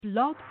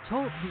Blog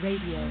Talk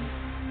Radio.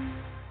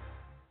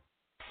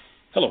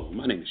 Hello,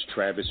 my name is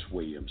Travis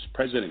Williams,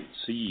 President and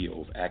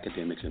CEO of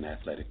Academics and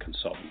Athletic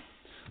Consulting,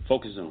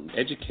 focusing on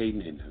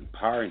educating and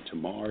empowering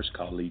tomorrow's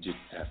collegiate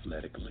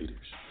athletic leaders.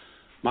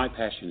 My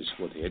passion is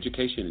for the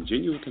education and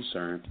genuine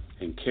concern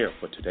and care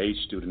for today's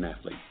student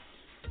athlete.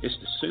 It's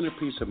the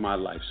centerpiece of my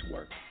life's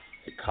work.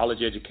 A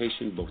college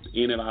education, both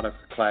in and out of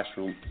the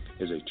classroom,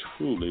 is a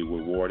truly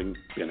rewarding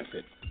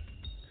benefit.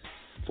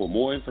 For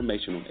more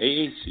information on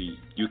AAC,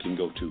 you can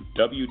go to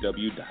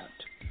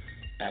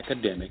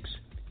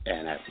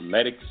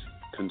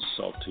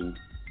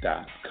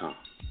www.academicsandathleticsconsulting.com.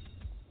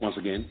 Once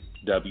again,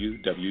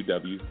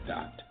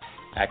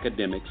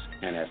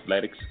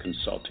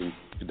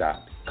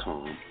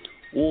 www.academicsandathleticsconsulting.com.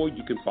 Or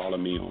you can follow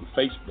me on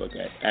Facebook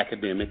at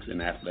Academics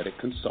and Athletic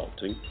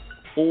Consulting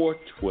or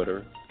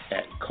Twitter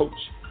at Coach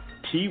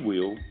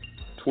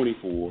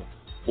TWill24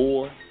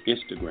 or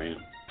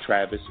Instagram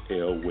Travis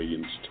L.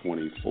 Williams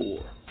 24.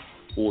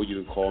 Or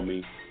you can call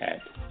me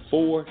at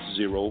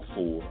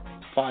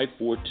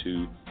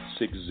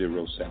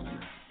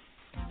 404-542-6079.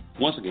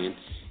 Once again,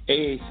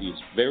 AAC is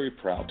very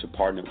proud to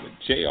partner with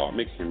J.R.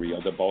 McHenry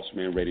of the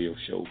Bossman Radio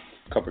Show,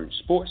 covering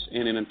sports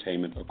and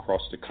entertainment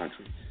across the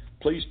country.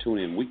 Please tune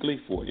in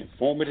weekly for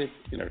informative,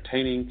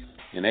 entertaining,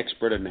 and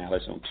expert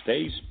analysis on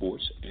today's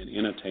sports and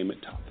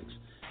entertainment topics.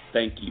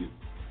 Thank you.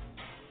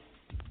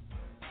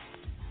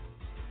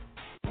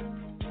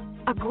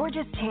 A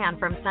gorgeous tan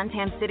from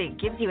Suntan City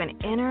gives you an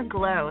inner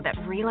glow that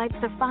relights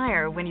the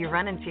fire when you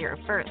run into your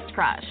first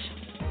crush.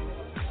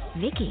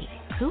 Vicky,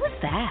 who is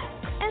that?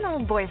 An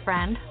old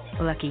boyfriend.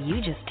 Lucky you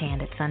just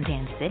tanned at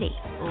Suntan City.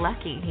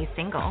 Lucky he's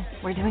single.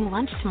 We're doing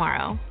lunch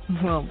tomorrow.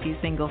 Won't be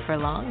single for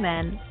long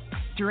then.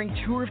 During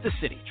Tour of the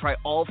City, try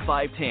all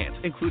 5 tans,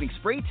 including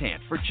spray tan,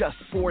 for just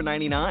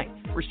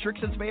 $4.99.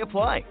 Restrictions may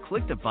apply.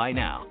 Click to buy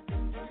now.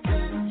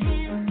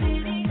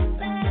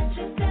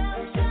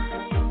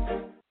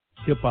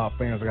 Hip-hop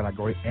fans, I got a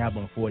great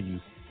album for you.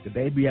 The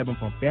debut album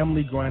from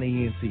Family Grind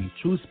ENT,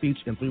 True Speech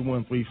and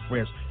 313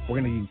 Fresh. We're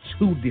going to give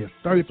you 2 discs,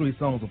 33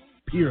 songs of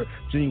pure,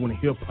 genuine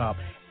hip-hop.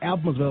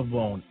 Albums available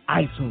on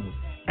iTunes,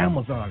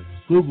 Amazon,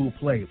 Google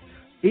Play,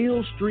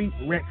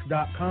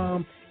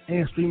 illstreetrex.com,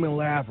 and streaming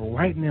live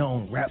right now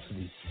on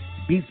Rhapsody,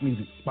 Beats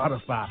Music,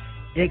 Spotify,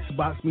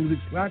 Xbox Music,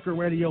 Slacker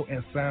Radio,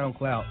 and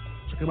SoundCloud.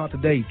 Check them out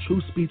today,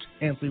 True Speech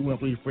and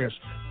 313 Fresh,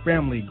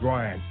 Family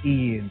Grind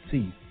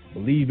ENT.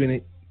 Believe in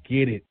it,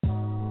 get it.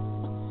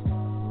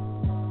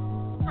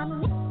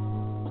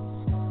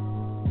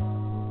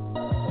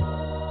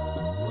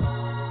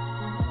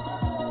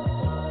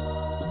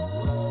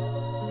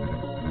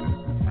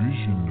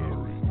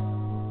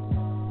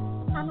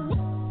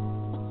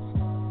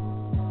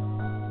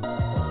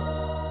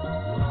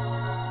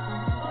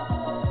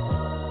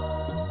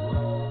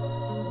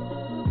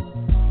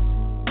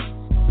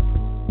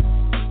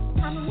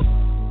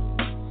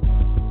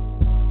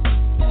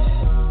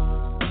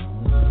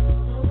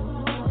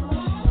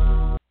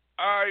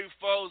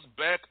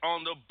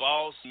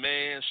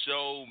 Bossman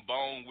Show.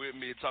 Bone with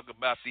me to talk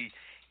about the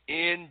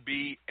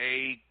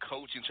NBA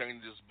coaching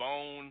changes.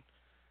 Bone,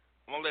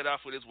 I'm going to let out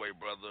for this way,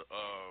 brother.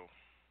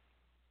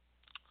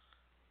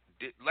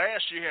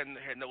 Last year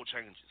had no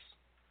changes,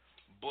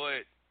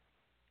 but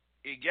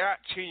it got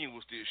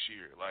tenuous this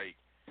year. Like,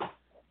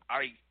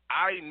 I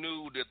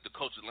knew that the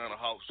coach of Atlanta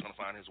Hawks was trying to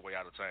find his way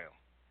out of town.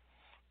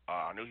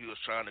 I knew he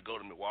was trying to go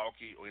to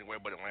Milwaukee or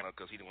anywhere but Atlanta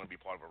because he didn't want to be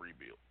part of a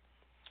rebuild.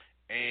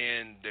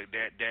 And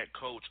that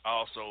coach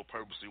also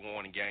purposely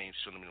won in games,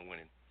 shouldn't have been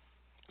winning,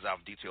 as I've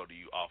detailed to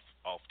you off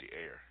the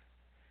air,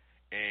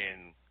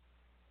 and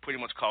pretty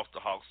much cost the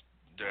Hawks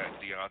the 8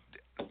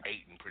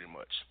 pretty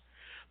much.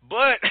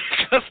 But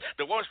because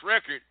the worst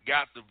record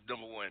got the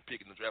number 1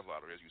 pick in the draft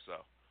lottery, as you saw.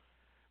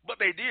 But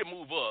they did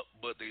move up,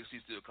 but they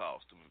still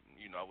cost them.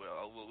 You know,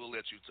 we'll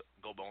let you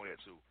go on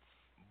that too.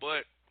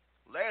 But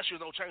last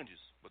year no changes,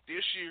 but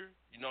this year,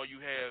 you know,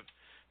 you had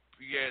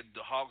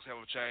the Hawks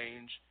have a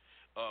change.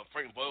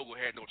 Frank Vogel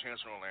had no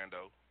chance in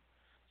Orlando.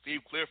 Steve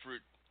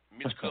Clifford,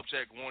 Mitch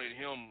Kupchak wanted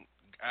him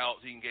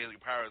out. He can get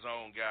power his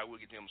own guy. We'll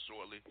get him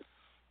shortly.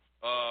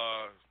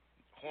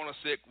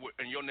 Hornacek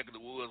in your neck of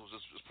the woods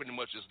was pretty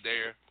much just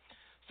there.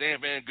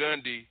 Stan Van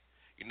Gundy,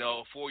 you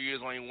know, 4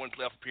 years, only 1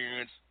 playoff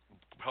appearance,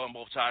 holding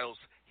both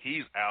titles.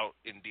 He's out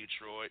in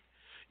Detroit.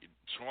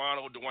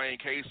 Toronto,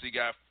 Dwayne Casey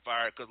got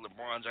fired because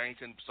LeBron James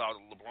solved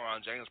the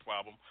LeBron James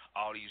problem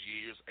all these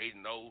years,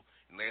 8-0.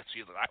 Last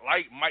year,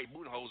 like Mike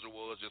Budenholzer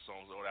was, just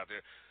on out there.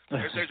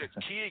 There's a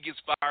kid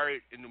gets fired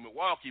in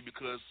Milwaukee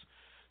because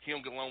him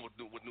get along with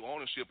new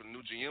ownership and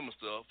new GM and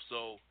stuff.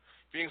 So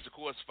Phoenix, of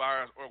course,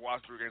 fires or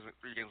watch 3 games of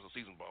the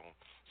season, Bone.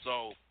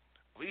 So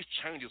these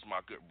changes, my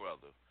good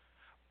brother.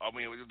 I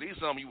mean, these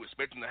are something you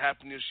expecting to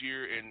happen this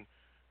year. And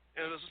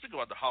let's speak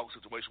about the Hawks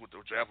situation with the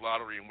draft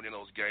lottery and winning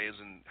those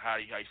games and how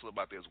you feel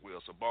about that as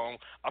well. So,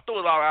 Bone, I'll throw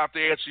it all out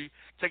there at you.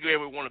 Take it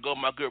wherever you want to go,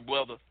 my good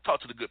brother.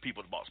 Talk to the good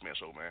people at the Bossman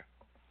Show, man.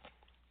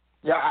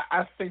 Yeah,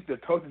 I think the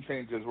coaching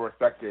changes were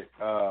affected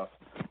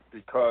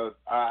because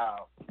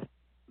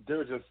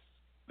there's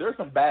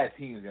some bad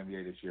teams in the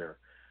NBA this year.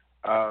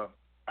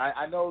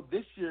 I know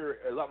this year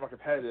is a lot more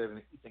competitive in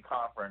the Eastern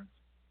Conference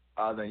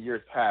than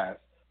years past,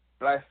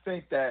 but I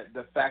think that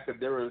the fact that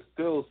there are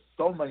still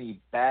so many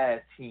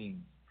bad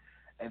teams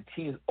and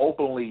teams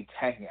openly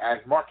tanking, as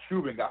Mark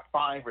Cuban got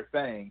fined for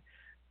saying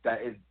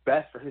that it's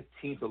best for his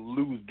team to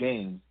lose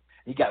games.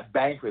 He got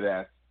banged for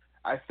that.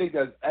 I think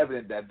that's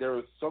evident that there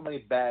are so many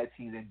bad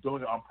teams and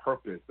doing it on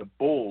purpose. The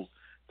Bulls,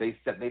 they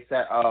set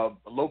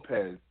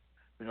Lopez,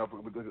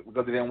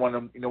 because they didn't want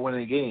them, win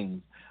any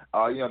games.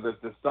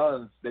 The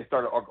Suns, they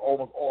started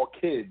almost all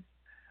kids.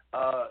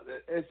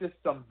 It's just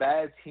some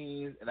bad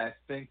teams, and I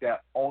think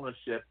that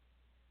ownership,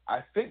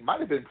 might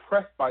have been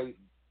pressed by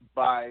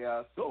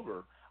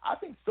Silver. I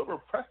think Silver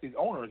pressed these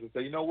owners and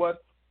said, you know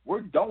what,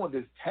 we're done with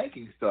this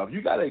tanking stuff.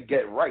 You got to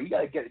get right. You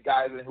got to get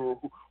guys in who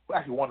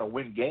actually want to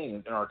win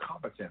games and are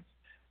competent.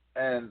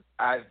 And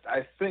I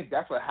think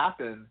that's what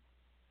happened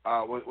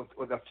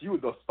with a few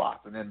of those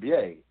spots in the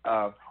NBA.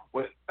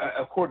 With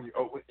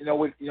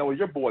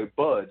your boy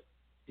Bud,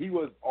 he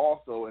was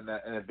also in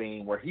a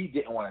vein where he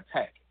didn't want to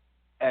tank,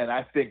 and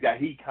I think that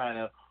he kind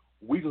of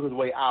weaseled his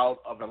way out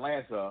of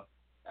Atlanta.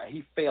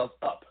 He failed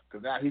up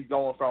because now he's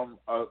going from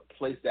a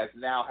place that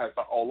now has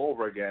all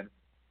over again,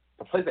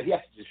 a place that he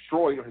has to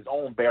destroy with his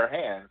own bare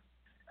hands,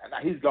 and now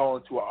he's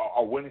going to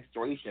a winning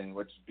situation,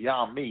 which is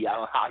beyond me. I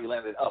don't know how he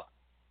landed up.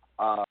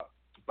 But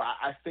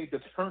I think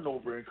the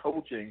turnover in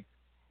coaching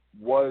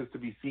was to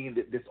be seen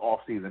this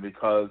offseason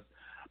because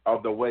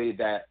of the way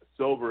that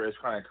Silver is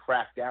trying to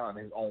crack down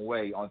in his own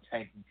way on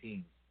tanking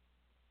teams.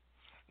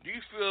 Do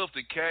you feel if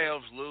the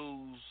Cavs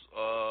lose,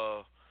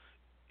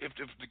 if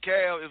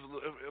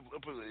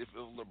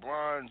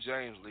LeBron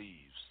James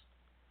leaves,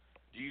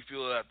 do you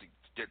feel that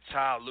that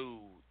Ty Lue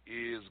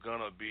is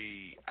gonna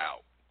be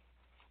out,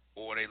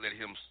 or they let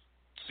him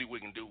see what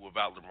he can do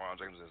without LeBron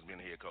James as being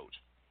the head coach?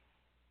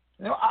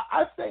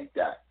 I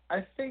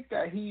think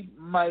that he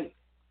might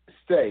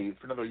stay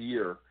for another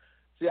year.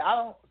 I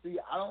don't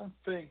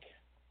think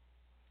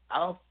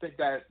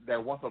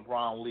that once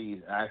LeBron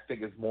leaves, and I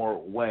think it's more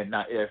when,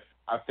 not if.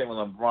 I think when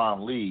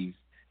LeBron leaves,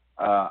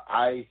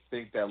 I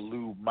think that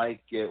Lue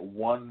might get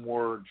one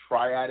more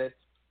try at it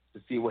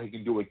to see what he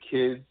can do with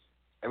kids,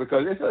 and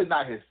because it's really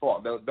not his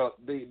fault.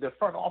 The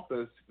front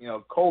office,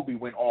 Kobe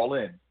went all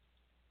in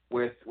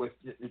with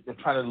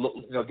trying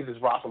to get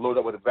his roster loaded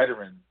up with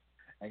veterans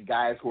and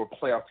guys who are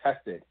playoff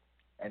tested,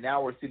 and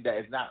now we're seeing that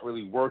it's not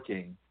really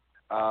working.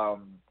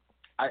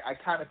 I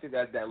kind of think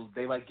that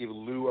they might give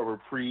Lue a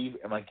reprieve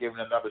and might give him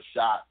another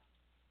shot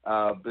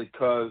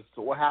because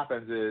what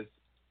happens is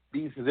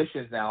these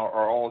positions now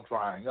are all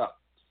drying up.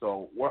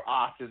 So what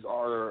options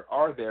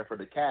are there for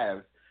the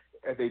Cavs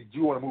if they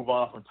do want to move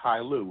on from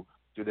Ty Lue?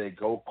 Do they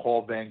go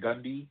call Van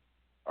Gundy?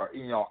 Or,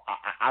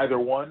 either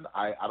one?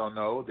 I don't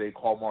know. They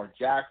call Mark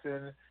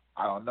Jackson?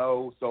 I don't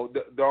know. So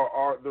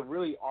there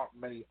really aren't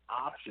many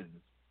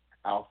options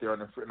out there in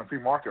the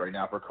free market right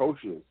now for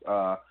coaches.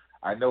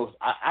 I know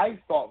I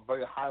thought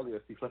very highly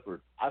of Steve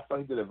Clifford. I thought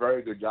he did a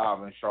very good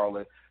job in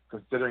Charlotte,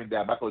 considering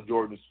that Michael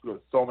Jordan screwed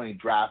up so many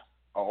drafts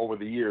over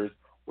the years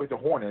with the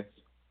Hornets.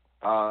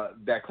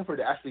 That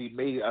Clifford actually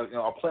made a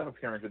playoff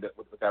appearance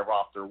with that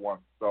roster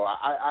once. So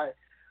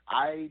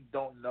I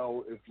don't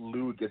know if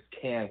Lue gets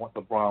canned once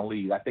LeBron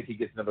leaves. I think he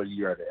gets another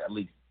year at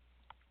least.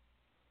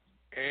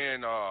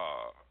 And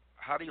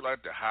how do you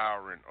like the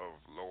hiring of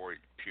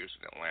Lloyd Pierce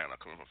in Atlanta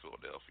coming from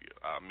Philadelphia?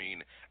 I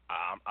mean,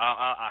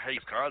 I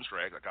hate his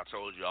contract. Like I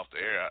told you off the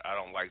air, I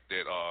don't like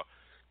that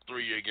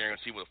 3-year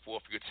guarantee with a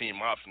 4th-year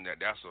team option.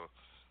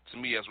 To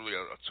me, that's really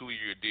a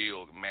 2-year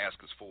deal. The mask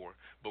is 4,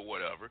 but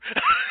whatever.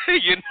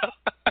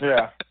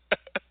 Yeah.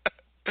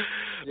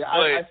 Yeah,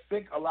 I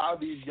think a lot of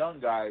these young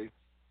guys,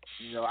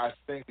 I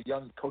think the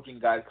young coaching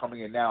guys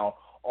coming in now,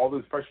 all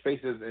those fresh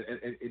faces,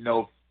 and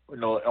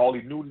all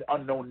these new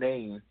unknown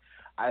names,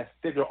 I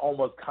think they're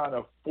almost kind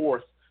of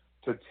forced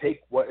to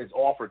take what is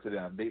offered to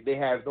them. They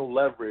have no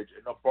leverage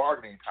and no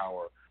bargaining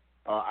power.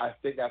 I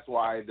think that's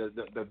why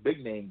the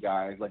big name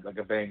guys like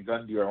a Van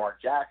Gundy or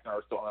Mark Jackson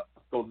are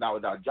still not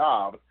without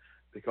jobs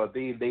because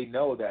they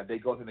know that they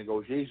go to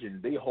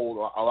negotiations. They hold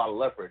a lot of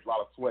leverage, a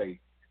lot of sway.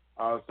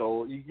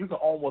 So you can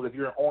almost, if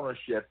you're in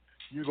ownership,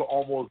 you can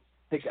almost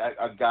take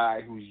a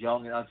guy who's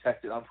young and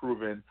untested,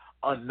 unproven,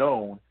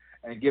 unknown,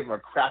 and give him a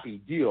crappy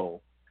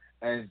deal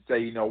and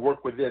say,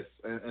 work with this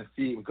and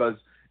see, because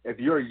if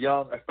you're a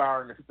young,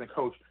 aspiring assistant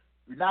coach,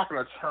 you're not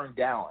going to turn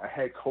down a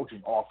head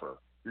coaching offer.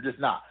 You're just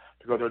not,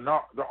 because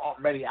there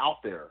aren't many out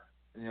there.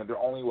 There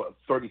are only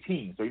 30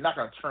 teams, so you're not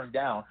going to turn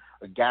down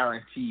a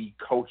guaranteed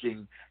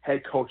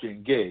head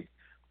coaching gig.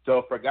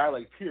 So for a guy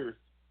like Pierce,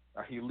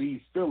 he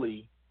leaves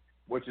Philly,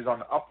 which is on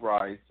the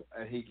uprise,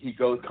 and he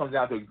comes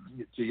down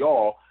to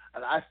y'all,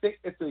 and I think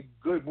it's a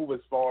good move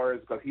as far as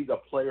because he's a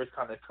player's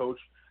kind of coach.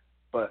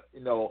 But,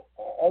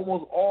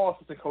 almost all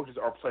assistant coaches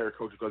are player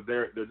coaches because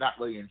they're not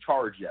really in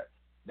charge yet.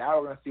 Now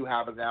we're going to see what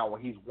happens now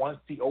when he's one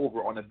seat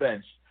over on the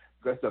bench,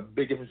 because it's a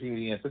big difference between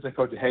the assistant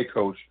coach and head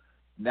coach.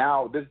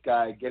 Now this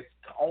guy gets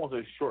almost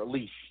a short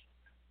leash,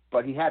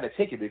 but he had to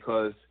take it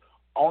because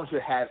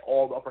ownership had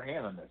all the upper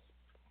hand on this.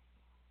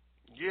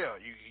 Yeah,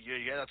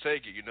 you gotta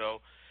take it. You know,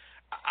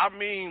 I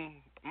mean,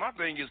 my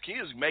thing is, can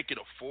you just make it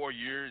a 4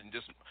 year and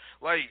just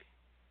like,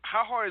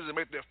 how hard is it to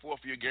make that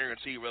 4th year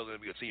guarantee rather than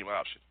be a team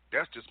option?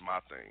 That's just my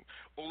thing.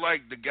 Or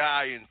like the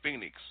guy in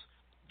Phoenix,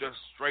 the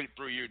straight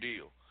 3 year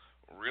deal.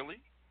 Really?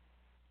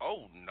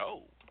 Oh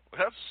no,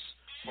 that's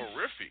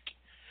horrific.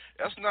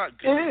 That's not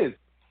good. It is.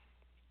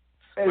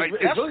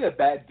 It's really a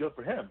bad deal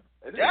for him.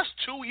 That's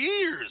 2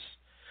 years.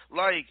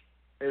 Like,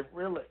 it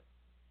really.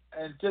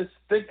 And just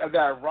think of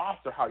that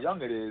roster, how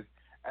young it is,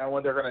 and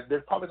when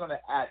they're probably gonna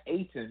add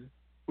Ayton,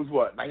 who's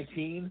what,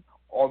 19,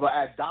 or they'll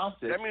add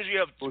Doncic. That means you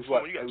have you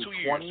got 2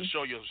 years 20? to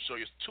show your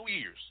 2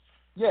 years.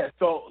 Yeah,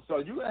 so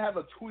you're gonna have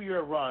a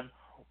 2-year run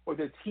with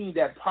a team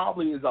that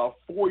probably is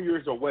 4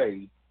 years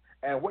away,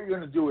 and what you're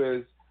gonna do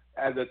is,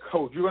 as a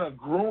coach, you're gonna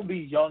groom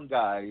these young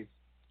guys,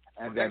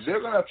 and then they're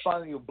gonna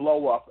finally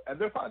blow up, and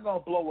they're finally gonna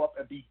blow up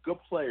and be good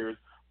players,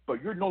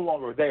 but you're no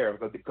longer there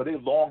because they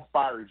long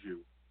fired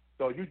you.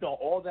 So you've done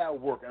all that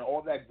work and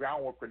all that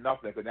groundwork for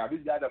nothing. Because now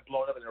these guys have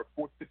blown up in their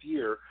 4th, 5th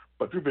year,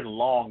 but you've been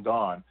long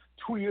gone.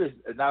 2 years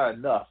is not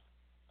enough.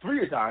 3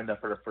 years is not enough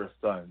for the first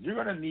Suns. You're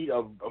going to need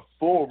a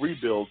full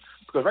rebuild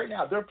because right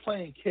now they're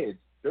playing kids.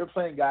 They're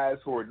playing guys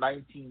who are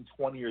 19,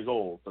 20 years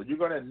old. So you're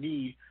going to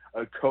need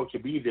a coach to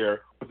be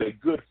there with a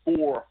good 4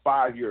 or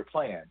 5 year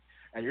plan.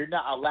 And you're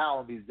not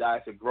allowing these guys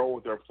to grow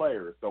with their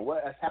players. So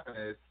what has happened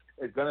is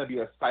it's going to be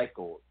a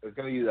cycle. It's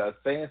going to be the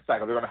same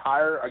cycle. They're going to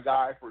hire a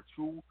guy for a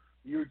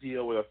 2-year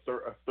deal with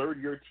a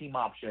third-year team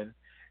option.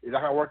 It's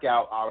not going to work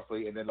out,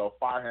 obviously, and then they'll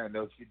fire him, and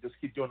they'll just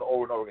keep doing it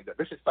over and over again.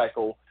 The vicious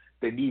cycle,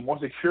 they need more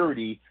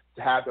security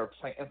to have their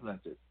plan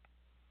implemented.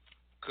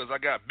 Because I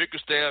got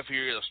Bickerstaff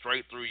here, a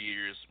straight 3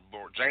 years.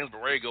 James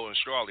Borrego in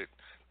Charlotte,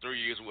 3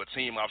 years with a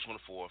team option on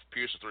the 4th.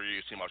 Pierce, 3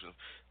 years, team option.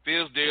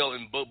 Fizdale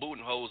and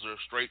Budenholzer,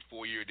 straight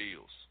 4-year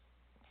deals.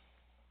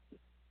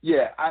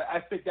 Yeah,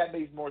 I think that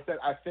makes more sense.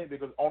 I think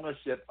because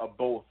ownership of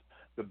both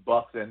the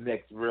Bucks and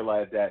Knicks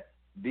realized that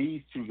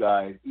these two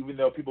guys, even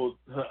though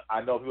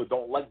I know people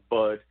don't like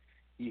Bud,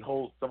 he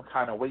holds some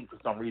kind of weight for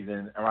some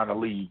reason around the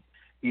league.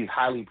 He's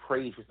highly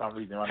praised for some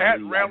reason around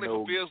the league. Pat Riley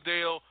for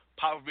Fizdale,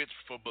 Popovich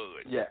for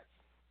Bud. Yeah,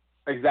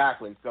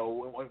 exactly.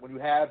 So when you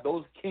have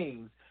those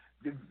kings,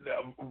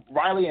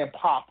 Riley and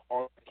Pop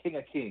are the king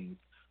of kings.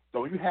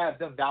 So when you have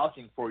them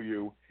vouching for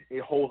you,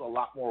 it holds a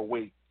lot more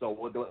weight. So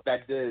what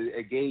that did,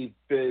 it gave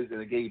Fizz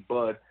and it gave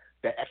Bud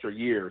that extra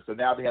year. So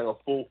now they have a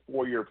full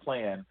 4-year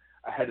plan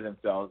ahead of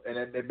themselves, and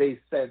it made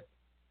sense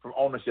from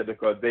ownership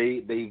because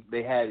they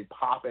had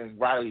Pop and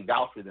Riley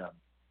vouch for them.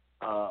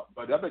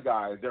 But the other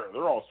guys,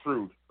 they're all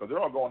screwed because they're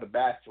all going to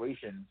bad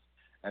situations,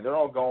 and they're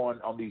all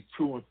going on these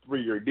 2- and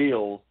 3-year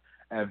deals,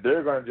 and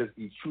they're going to just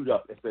be chewed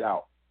up and spit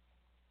out.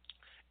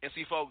 And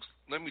see, folks,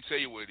 let me tell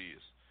you what it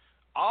is.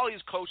 All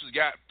these coaches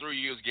got 3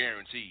 years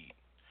guaranteed,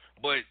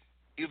 but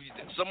if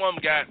some of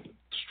them got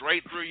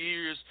straight 3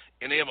 years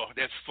and they have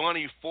that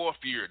funny 4th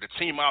year, the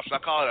team option, I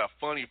call it a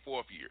funny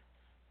 4th year.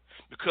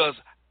 Because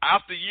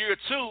after year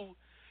 2,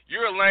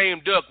 you're a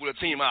lame duck with a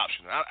team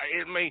option.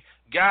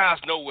 Guys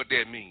know what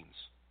that means.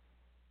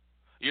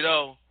 You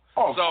know?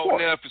 Oh, so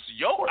now if it's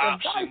your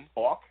option,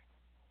 talk.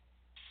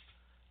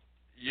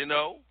 you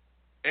know,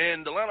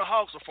 and the Atlanta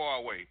Hawks are far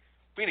away.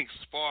 Phoenix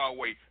is far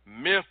away.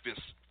 Memphis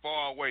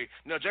far away.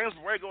 Now, James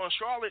Borrego in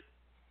Charlotte,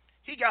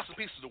 he got some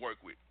pieces to work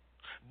with.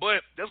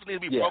 But that's going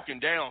to need to be broken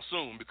down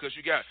soon because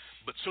you got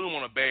Batum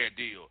on a bad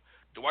deal.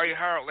 Dwight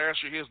Howard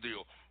last year, his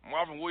deal.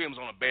 Marvin Williams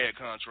on a bad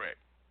contract.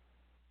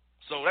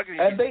 So that can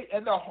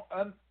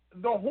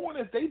the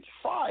Hornets, they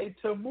tried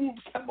to move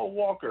Kemba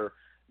Walker.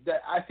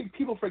 That I think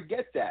people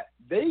forget that.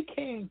 They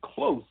came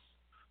close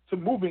to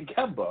moving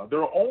Kemba.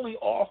 They're only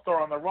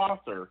all-star on the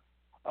roster.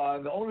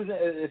 The only reason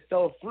it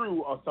fell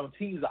through on some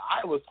teams that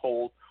I was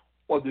told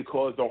was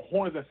because the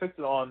Hornets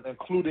insisted on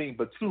including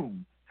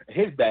Batum,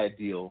 his bad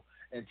deal,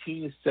 and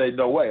teams said,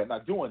 no way, I'm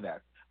not doing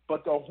that.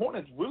 But the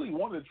Hornets really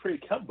wanted to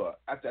trade Kemba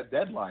at that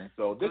deadline.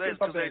 So this is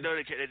something they know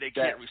they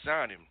can't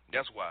re-sign him.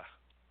 That's why.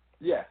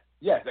 Yeah,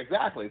 yes,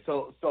 exactly.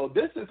 So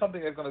this is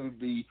something that's going to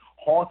be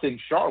haunting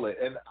Charlotte.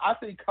 And I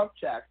think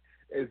Kupchak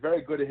is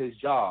very good at his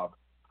job.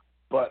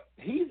 But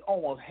he's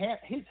almost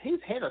his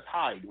hands are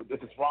tied with this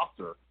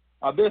roster.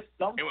 There's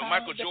some and with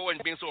Michael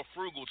Jordan being so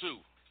frugal, too.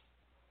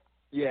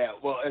 Yeah,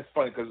 well, it's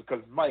funny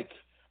because Mike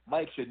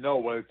should know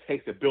what it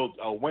takes to build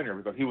a winner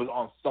because he was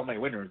on so many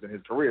winners in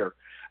his career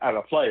as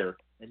a player.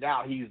 And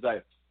now he's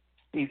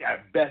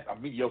at best a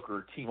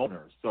mediocre team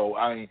owner. So,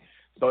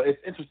 so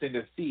it's interesting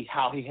to see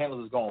how he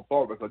handles this going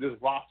forward because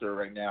this roster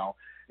right now,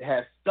 it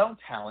has some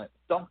talent,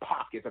 some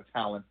pockets of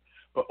talent,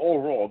 but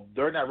overall,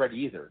 they're not ready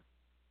either.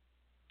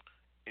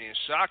 And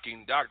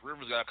shocking, Doc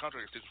Rivers got a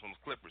contract extension from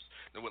the Clippers.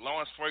 Now with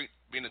Lawrence Frank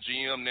being the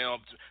GM now,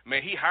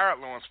 man, he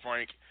hired Lawrence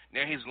Frank.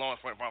 Now he's Lawrence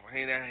Frank.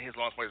 His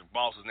Lawrence Frank's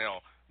boss is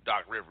now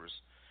Doc Rivers,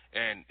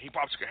 and he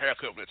probably took a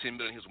haircut for the $10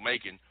 million he was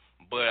making.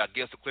 But I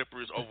guess the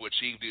Clippers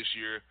overachieved this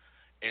year,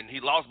 and he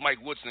lost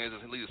Mike Woodson as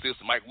his lead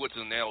assistant. Mike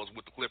Woodson now is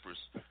with the Clippers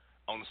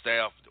on the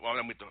staff. Well,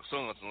 I'm with the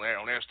Suns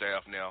on their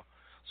staff now.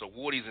 So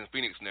Woody's in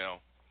Phoenix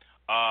now.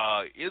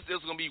 It's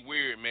gonna be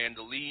weird, man.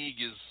 The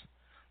league is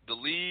the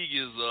league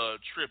is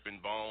tripping,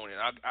 Bone, and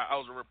I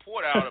was a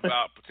report out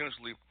about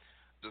potentially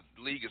the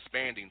league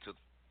expanding to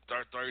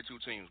 32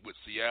 teams with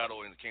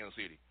Seattle and Kansas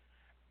City.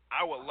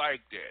 I would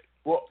like that.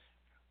 Well,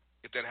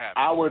 if that happens,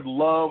 I would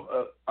love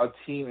a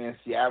team in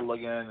Seattle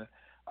again.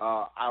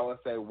 I would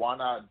say, why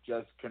not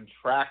just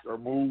contract or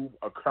move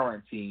a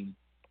current team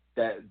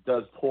that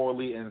does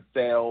poorly and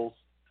fails?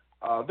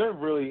 There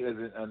really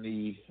isn't a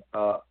need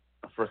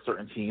for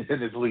certain teams in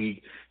this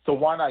league. So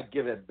why not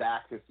give it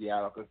back to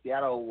Seattle? Because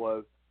Seattle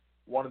was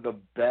one of the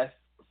best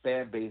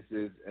fan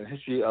bases in the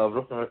history of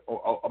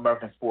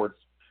American sports.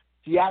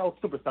 Seattle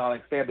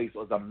Supersonics fan base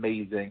was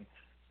amazing.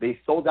 They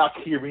sold out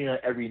Key Arena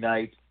every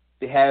night.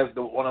 They have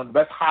one of the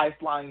best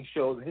high-flying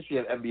shows in the history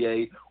of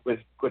NBA with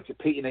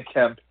Peyton and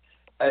Kemp.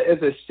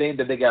 It's a shame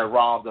that they got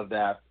robbed of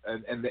that,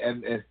 and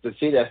it's the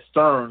shame that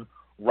Stern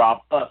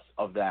robbed us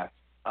of that.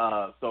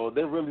 So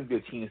they're really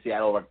good team in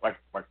Seattle, like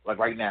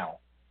right now.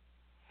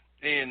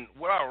 And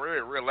what I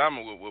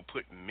realignment will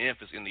put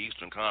Memphis in the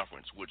Eastern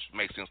Conference, which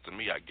makes sense to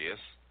me, I guess.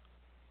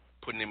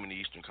 Putting them in the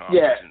Eastern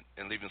Conference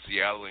and leaving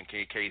Seattle and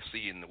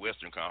KC in the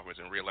Western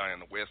Conference and realigning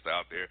the West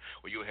out there,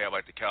 where you have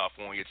like the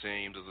California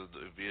teams as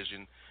a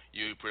division.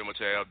 You pretty much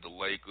have the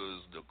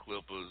Lakers, the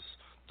Clippers,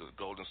 the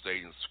Golden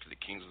State, and the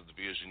Kings of the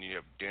division. You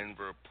have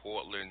Denver,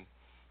 Portland,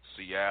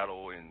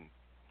 Seattle, and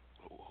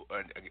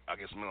I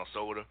guess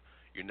Minnesota.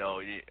 You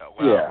know, I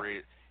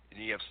read, and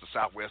you have the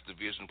Southwest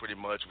Division pretty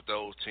much with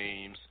those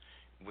teams,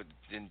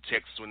 in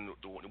Texas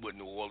with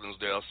New Orleans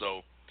there.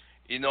 So,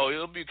 you know,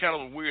 it'll be kind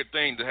of a weird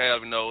thing to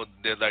have. You know,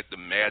 there's like the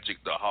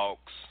Magic, the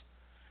Hawks,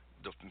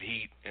 the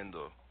Heat, and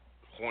the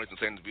Hornets in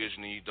the same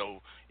division. You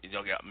know,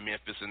 got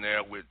Memphis in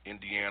there with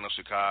Indiana,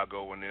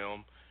 Chicago, and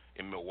them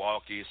in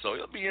Milwaukee. So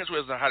it'll be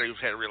interesting how they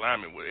had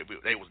realignment with it,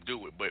 if they would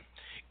do it. But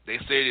they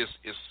said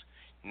it's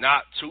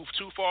not too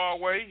far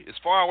away. It's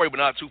far away, but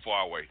not too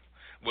far away.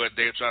 But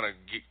they're trying to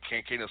get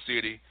Kansas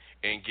City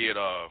and get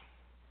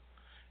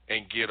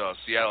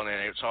Seattle, and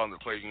they're talking to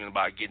the players union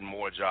about getting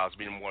more jobs,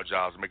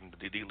 making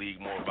the D League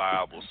more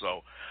viable.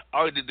 So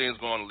all the things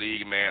going on in the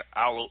league, man.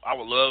 I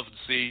would love to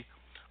see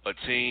a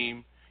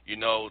team. You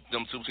know,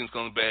 them two teams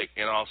coming back,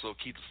 and also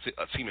keep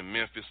a team in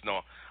Memphis.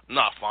 No, I'm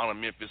not fond of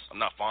Memphis. I'm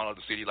not fond of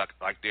the city like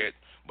that,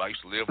 but I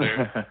used to live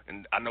there,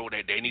 and I know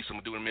that they need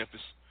something to do in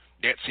Memphis.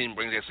 That team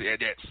brings that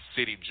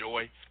city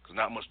joy, because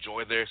not much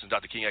joy there since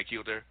Dr. King got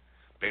killed there.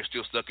 They're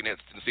still stuck in the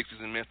 60s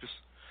in Memphis.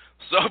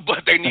 So,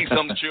 but they need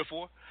something to cheer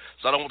for.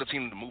 So I don't want the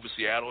team to move to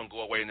Seattle and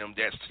go away in them.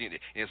 That's and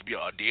it's be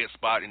a dead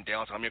spot in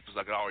downtown Memphis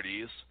like it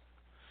already is.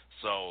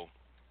 So.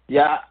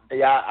 Yeah,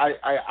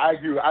 I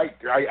agree. I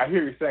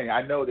hear you saying.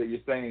 I know that you're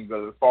saying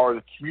as far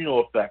as the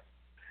communal effect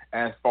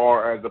and as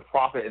far as the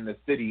profit in the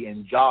city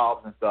and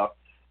jobs and stuff,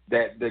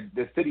 that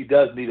the city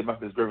does need the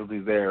Memphis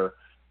Grizzlies there.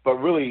 But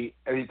really,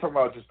 as you're talking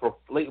about just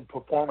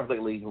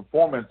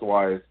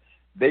performance-wise,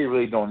 they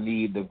really don't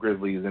need the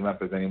Grizzlies in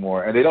Memphis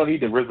anymore. And they don't need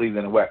the Grizzlies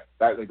in the West.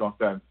 That makes no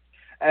sense.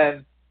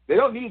 And they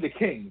don't need the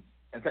Kings.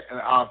 And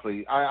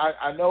honestly,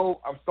 I know,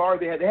 I'm sorry,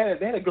 they had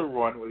a good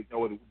run with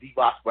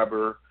D-Box,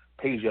 Weber,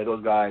 Peja,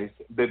 those guys,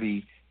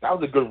 Bibby. That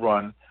was a good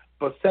run.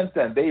 But since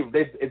then,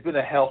 it's been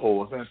a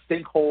hellhole. It's been a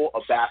sinkhole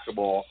of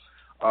basketball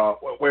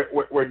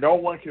where no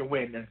one can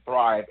win and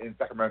thrive in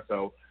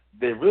Sacramento.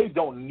 They really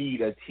don't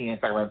need a team in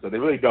Sacramento. They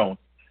really don't.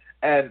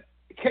 And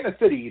Kansas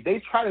City, they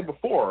tried it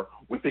before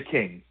with the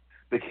Kings.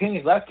 The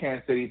Kings left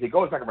Kansas City to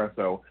go to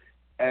Sacramento,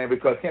 and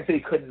because Kansas City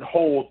couldn't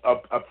hold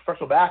a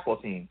professional basketball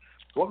team.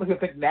 So what makes you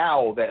think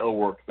now that it'll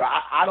work? So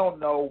I don't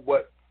know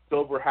what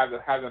Silver has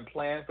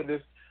planned for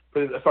this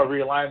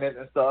realignment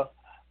and stuff.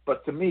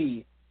 But to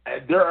me,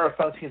 there are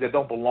some teams that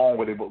don't belong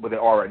where they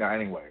are right now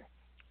anyway.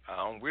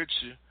 I'm with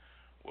you.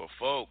 Well,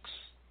 folks,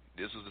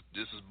 this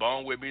is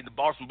Bone with me. The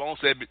Bossman Bone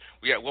said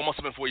we got one more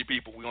something for you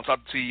people. We're gonna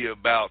talk to you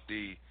about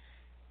the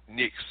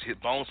Knicks, his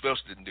Bone special,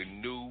 the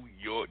New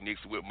York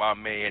Knicks with my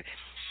man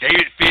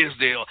David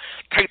Fizdale.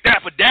 Take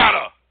that for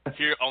data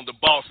here on the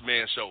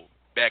Bossman Show.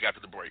 Back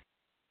after the break.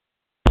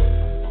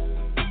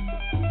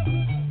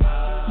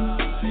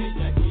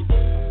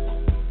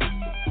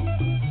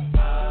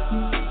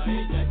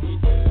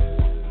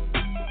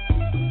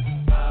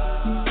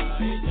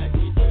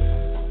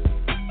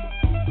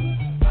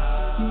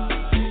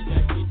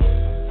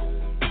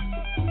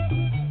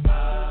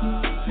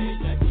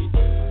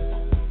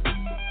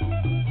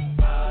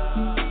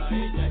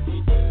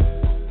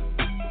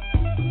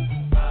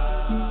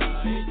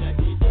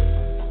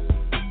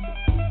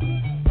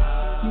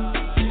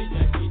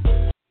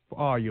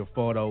 All your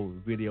photo,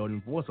 video,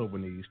 and voiceover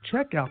needs,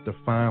 check out the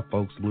fine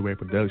folks at Blueberry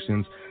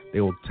Productions. They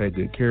will take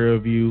good care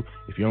of you.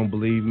 If you don't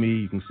believe me,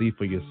 you can see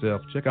for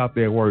yourself. Check out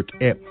their work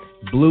at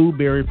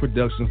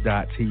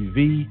blueberryproductions.tv,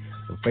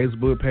 the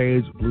Facebook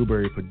page,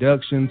 Blueberry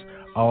Productions,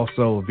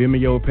 also a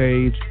Vimeo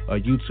page, a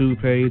YouTube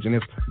page, and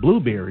it's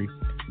Blueberry,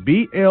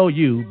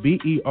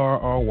 Bluberry,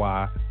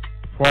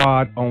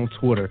 Prod on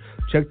Twitter.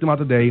 Check them out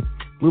today.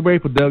 Blueberry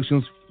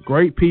Productions,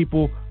 great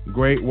people,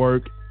 great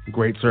work,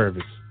 great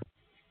service.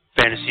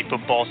 Fantasy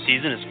football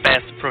season is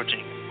fast approaching,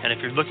 and if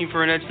you're looking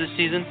for an edge this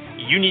season,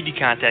 you need to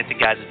contact the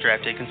guys at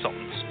Draft Day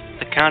Consultants.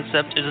 The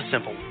concept is a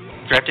simple one.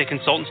 Draft Day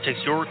Consultants takes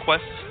your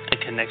requests and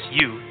connects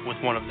you with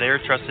one of their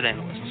trusted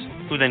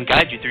analysts, who then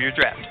guide you through your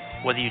draft,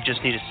 whether you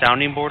just need a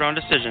sounding board on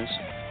decisions,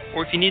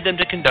 or if you need them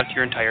to conduct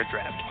your entire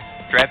draft.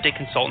 Draft Day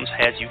Consultants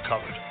has you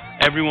covered.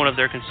 Every one of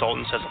their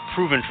consultants has a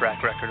proven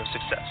track record of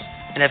success,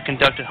 and have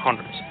conducted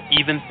hundreds,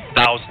 even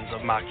thousands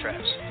of mock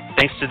drafts.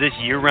 Thanks to this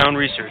year-round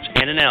research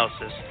and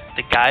analysis,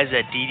 the guys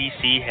at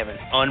DDC have an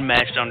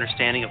unmatched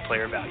understanding of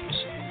player values.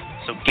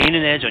 So gain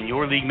an edge on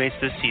your league mates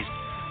this season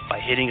by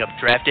hitting up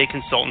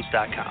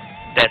draftdayconsultants.com.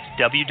 That's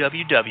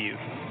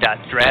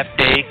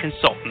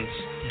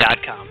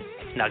www.draftdayconsultants.com.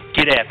 Now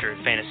get after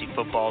it, fantasy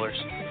footballers.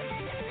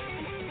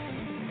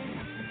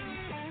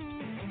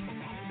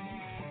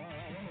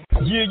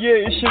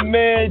 Yeah, it's your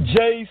man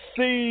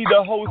JC,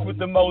 the host with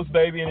the most,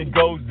 baby, and it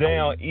goes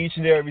down each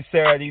and every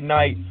Saturday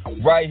night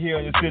right here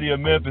in the city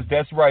of Memphis.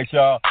 That's right,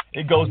 y'all.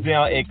 It goes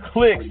down at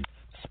Clicks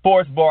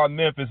Sports Bar,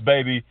 Memphis,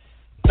 baby.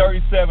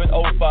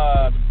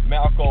 3705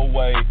 Malco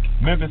Way,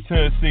 Memphis,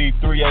 Tennessee,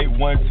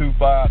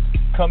 38125.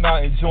 Come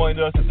out and join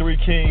us, the Three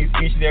Kings,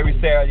 each and every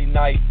Saturday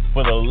night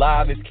for the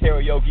livest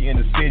karaoke in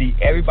the city.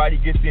 Everybody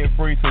gets in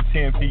free till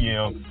 10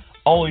 p.m.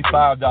 Only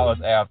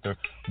 $5 after.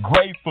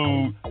 Great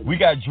food. We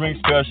got drink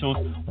specials.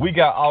 We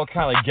got all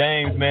kind of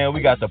games, man.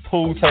 We got the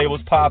pool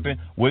tables popping.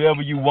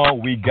 Whatever you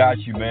want, we got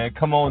you, man.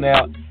 Come on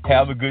out.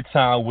 Have a good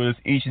time with us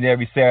each and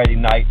every Saturday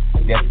night.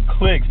 That's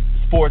Clicks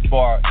Sports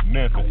Bar,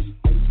 Memphis.